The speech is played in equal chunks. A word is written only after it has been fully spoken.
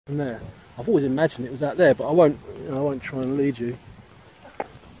from there. I've always imagined it was out there, but I won't. I won't try and lead you.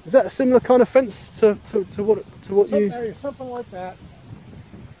 Is that a similar kind of fence to what you? Something like that.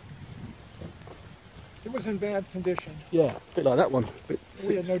 It was in bad condition. Yeah, a bit like that one.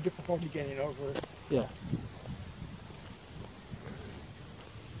 We had no difficulty getting over it. Yeah.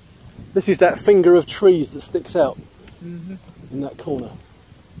 This is that finger of trees that sticks out in that corner.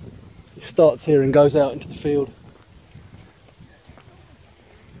 It starts here and goes out into the field.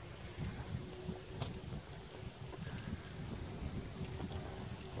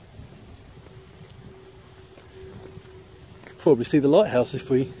 Could probably see the lighthouse if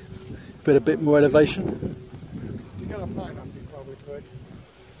we had a bit more elevation. You got up high enough, you probably could.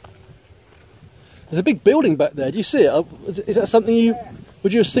 There's a big building back there. Do you see it? Is that something you...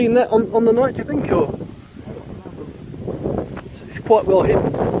 Would you have seen that on the night, do you think? Or it's quite well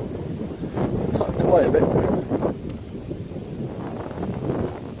hidden. Tucked away a bit.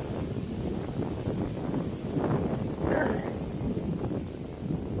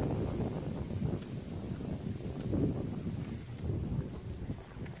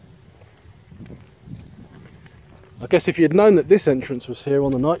 I guess if you'd known that this entrance was here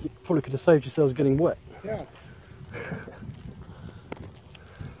on the night, you probably could have saved yourselves getting wet. Yeah.